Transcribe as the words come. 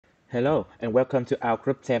Hello and welcome to our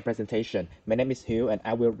Group 10 presentation. My name is Hugh and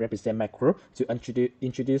I will represent my group to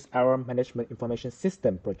introduce our management information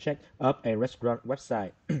system project of a restaurant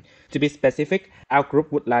website. To be specific, our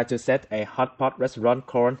group would like to set a hotpot restaurant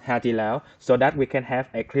called Hadeelao so that we can have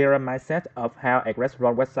a clearer mindset of how a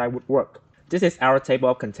restaurant website would work. This is our table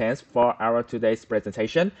of contents for our today's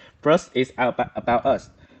presentation. First is about us.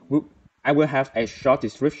 I will have a short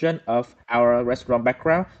description of our restaurant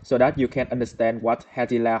background so that you can understand what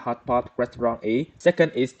Hadeelao Hotpot restaurant is.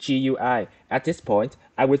 Second is GUI. At this point,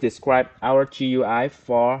 I will describe our GUI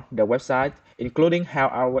for the website, including how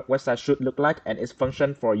our website should look like and its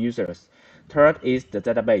function for users. Third is the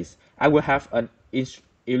database. I will have an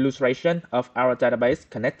illustration of our database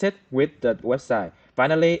connected with the website.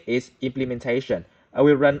 Finally is implementation. I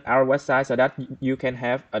will run our website so that you can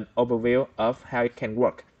have an overview of how it can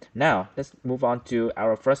work. Now, let's move on to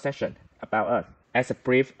our first section about us. As a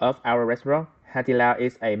brief of our restaurant, Hadeelao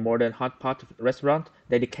is a modern hotpot restaurant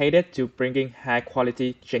dedicated to bringing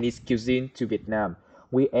high-quality Chinese cuisine to Vietnam.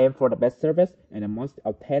 We aim for the best service and the most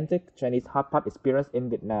authentic Chinese hotpot experience in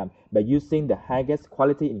Vietnam by using the highest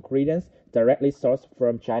quality ingredients directly sourced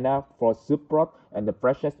from China for soup broth and the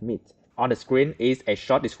freshest meat. On the screen is a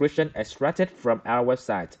short description extracted from our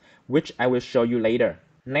website, which I will show you later.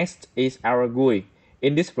 Next is our GUI.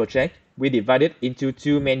 In this project, we divided into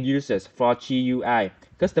two main users for GUI,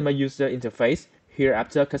 Customer User Interface,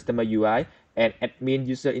 hereafter Customer UI, and Admin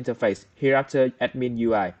User Interface, hereafter Admin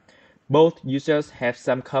UI. Both users have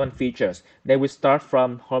some common features. They will start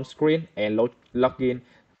from home screen and login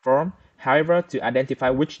form. However, to identify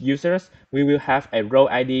which users, we will have a row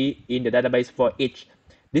ID in the database for each.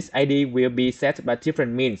 This ID will be set by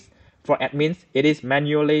different means. For admins, it is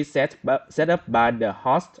manually set up by the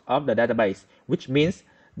host of the database, which means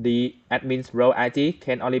the admin's row ID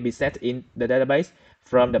can only be set in the database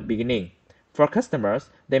from the beginning. For customers,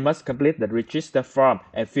 they must complete the register form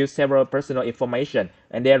and fill several personal information,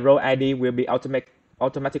 and their row ID will be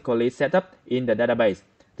automatically set up in the database.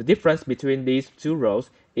 The difference between these two rows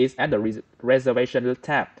is at the reservation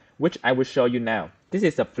tab, which I will show you now. This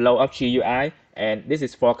is the flow of GUI, and this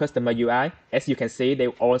is for customer UI. As you can see, they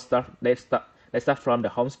start from the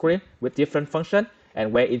home screen with different functions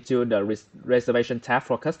and went into the reservation tab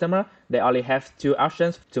for customer. They only have two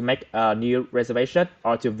options to make a new reservation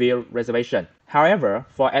or to view reservation. However,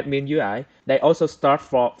 for admin UI, they also start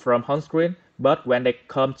from home screen, but when they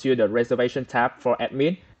come to the reservation tab for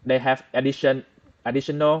admin, they have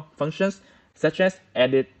additional functions such as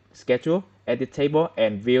edit schedule, edit table,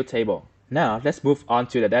 and view table. Now, let's move on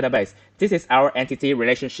to the database. This is our entity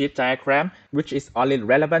relationship diagram, which is only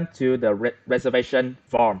relevant to the reservation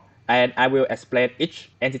form, and I will explain each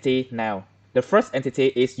entity now. The first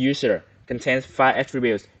entity is user, contains 5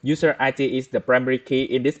 attributes. User ID is the primary key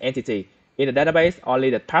in this entity. In the database, only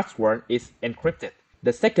the password is encrypted.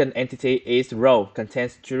 The second entity is row,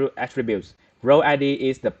 contains 2 attributes. Row ID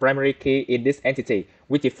is the primary key in this entity.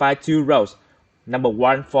 We define 2 rows, number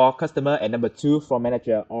 1 for customer and number 2 for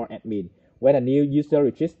manager or admin. When a new user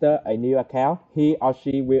registers a new account, he or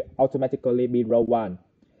she will automatically be row 1.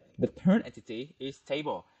 The third entity is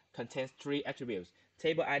table, contains 3 attributes.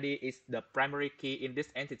 Table ID is the primary key in this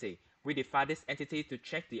entity. We define this entity to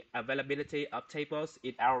check the availability of tables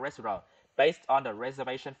in our restaurant. Based on the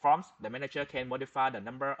reservation forms, the manager can modify the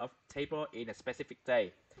number of tables in a specific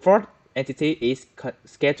day. Fourth entity is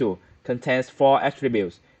schedule, contains 4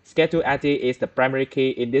 attributes. Schedule ID is the primary key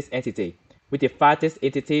in this entity. We define this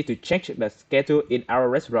entity to check the schedule in our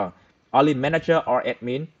restaurant. Only manager or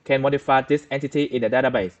admin can modify this entity in the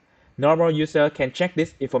database. Normal user can check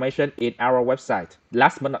this information in our website.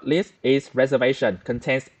 Last but not least is reservation,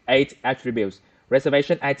 contains 8 attributes.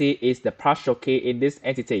 Reservation ID is the partial key in this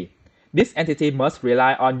entity. This entity must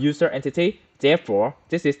rely on user entity, therefore,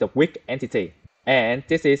 this is the weak entity. And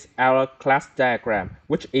this is our class diagram,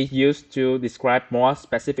 which is used to describe more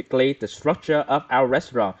specifically the structure of our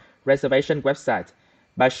restaurant reservation website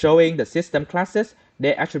by showing the system classes,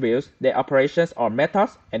 their attributes, their operations or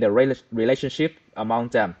methods, and the relationship among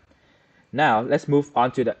them. Now, let's move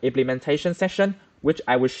on to the implementation section, which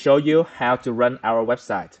I will show you how to run our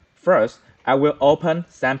website. First, I will open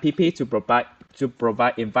SAMPP to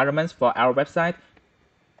provide environments for our website.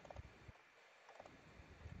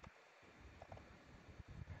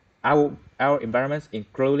 Our environments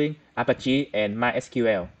including Apache and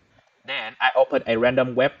MySQL. Then I open a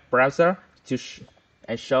random web browser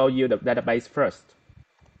and show you the database first.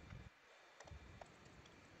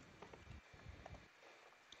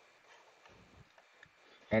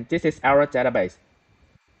 And this is our database.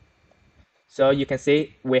 So you can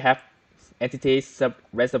see we have entity sub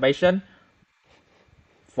reservation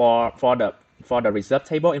for the for the reserve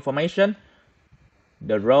table information,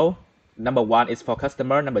 the row number 1 is for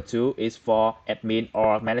customer, number 2 is for admin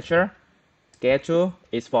or manager. Schedule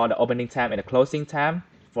is for the opening time and the closing time.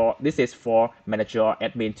 This is for manager or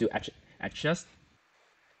admin to adjust.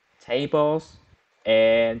 Tables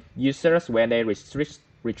and users when they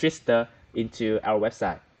register into our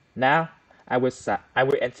website. Now I will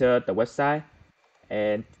enter the website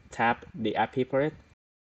and tap the IP for it.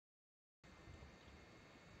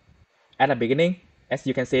 At the beginning, as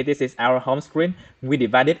you can see, this is our home screen. We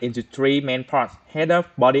divide it into 3 main parts: header,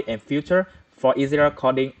 body, and footer for easier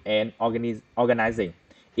coding and organizing.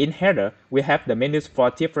 In header, we have the menus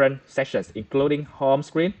for different sections, including home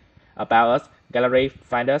screen, about us, gallery,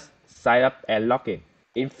 find us, sign up, and login.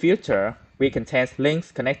 In footer, we contain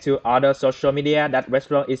links connect to other social media that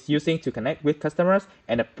restaurant is using to connect with customers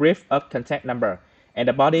and a brief of contact number. And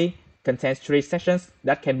the body contains 3 sections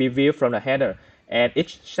that can be viewed from the header, and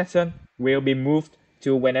each section will be moved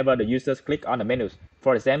to whenever the users click on the menus.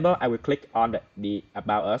 For example, I will click on the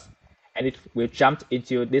About Us, and it will jump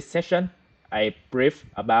into this section, a brief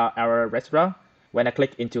about our restaurant. When I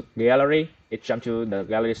click into Gallery, it jumps to the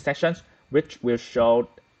Gallery sections, which will show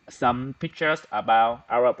some pictures about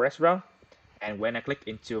our restaurant. And when I click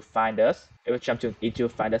into Find Us, it will jump into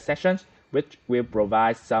Find Us sections, which will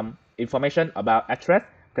provide some information about address,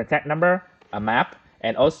 contact number, a map,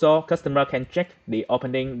 and also customer can check the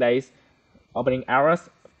opening hours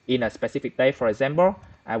in a specific day. For example,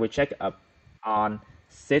 I will check on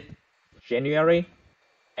 6th January,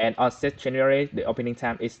 and on 6th January the opening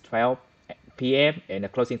time is 12 p.m. and the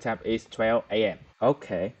closing time is 12 a.m.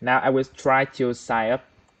 Okay, now I will try to sign up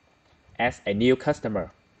as a new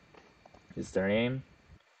customer. Username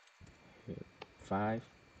 5.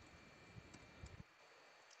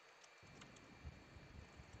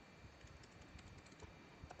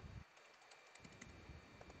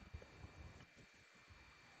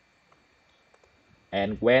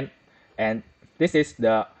 And this is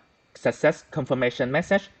the success confirmation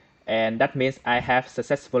message, and that means I have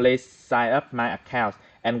successfully signed up my account.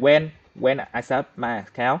 And when I sign up my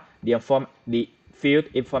account, the field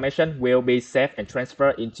information will be saved and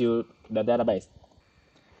transferred into the database.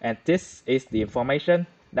 And this is the information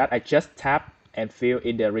that I just tapped and fill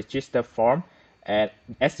in the register form. And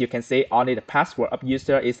as you can see, only the password of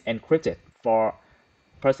user is encrypted for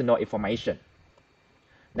personal information.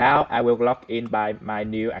 Now I will log in by my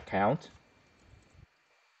new account.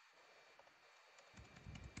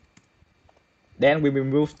 Then we will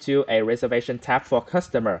move to a reservation tab for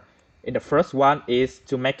customer. In the first one is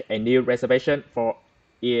to make a new reservation for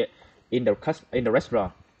in the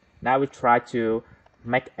restaurant. Now we try to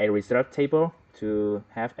make a reserved table to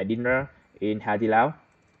have a dinner in Hadeelao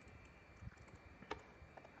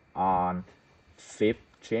on 5th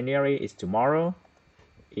January is tomorrow,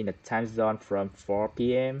 in the time zone from 4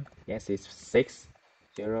 p.m. Yes, it's 6,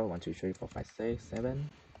 0, 1, 2, 3, 4, 5, 6, 7.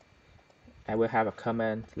 I will have a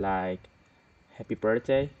comment like happy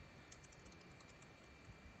birthday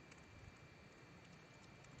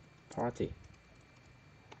party.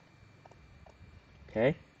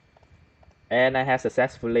 Okay, and I have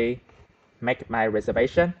successfully made my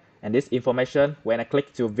reservation, and this information, when I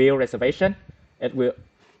click to view reservation, it will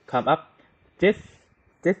come up.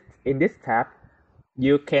 In this tab,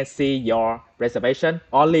 you can see your reservation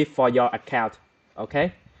only for your account.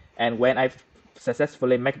 Okay, and when I've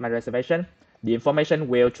successfully made my reservation, the information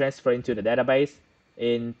will transfer into the database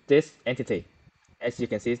in this entity. As you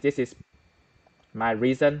can see, this is my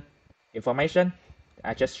recent information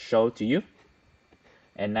I just showed to you.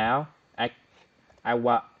 And now I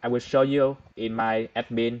will show you in my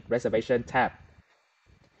admin reservation tab.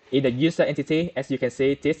 In the user entity, as you can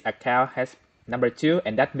see, this account has number 2,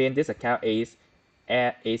 and that means this account is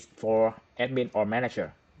for admin or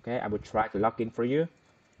manager. Okay, I will try to log in for you.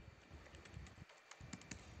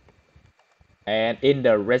 And in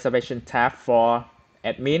the reservation tab for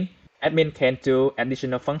admin can do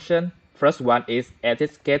additional function. First one is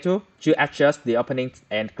edit schedule to adjust the opening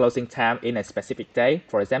and closing time in a specific day.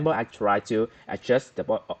 For example, I try to adjust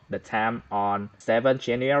the time on 7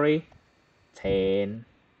 January 10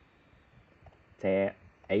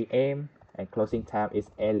 a.m. and closing time is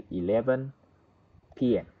 11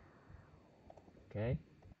 p.m. Okay.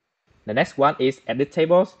 The next one is edit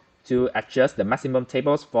tables to adjust the maximum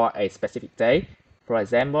tables for a specific day. For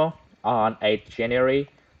example, on 8 January,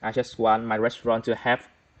 I just want my restaurant to have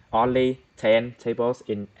only 10 tables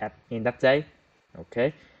in that day.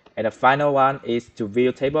 Okay. And the final one is to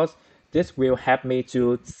view tables. This will help me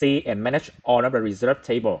to see and manage all of the reserved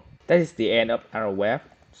table. That is the end of our web.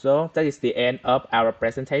 So that is the end of our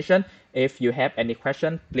presentation. If you have any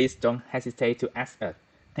question, please don't hesitate to ask us.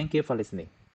 Thank you for listening.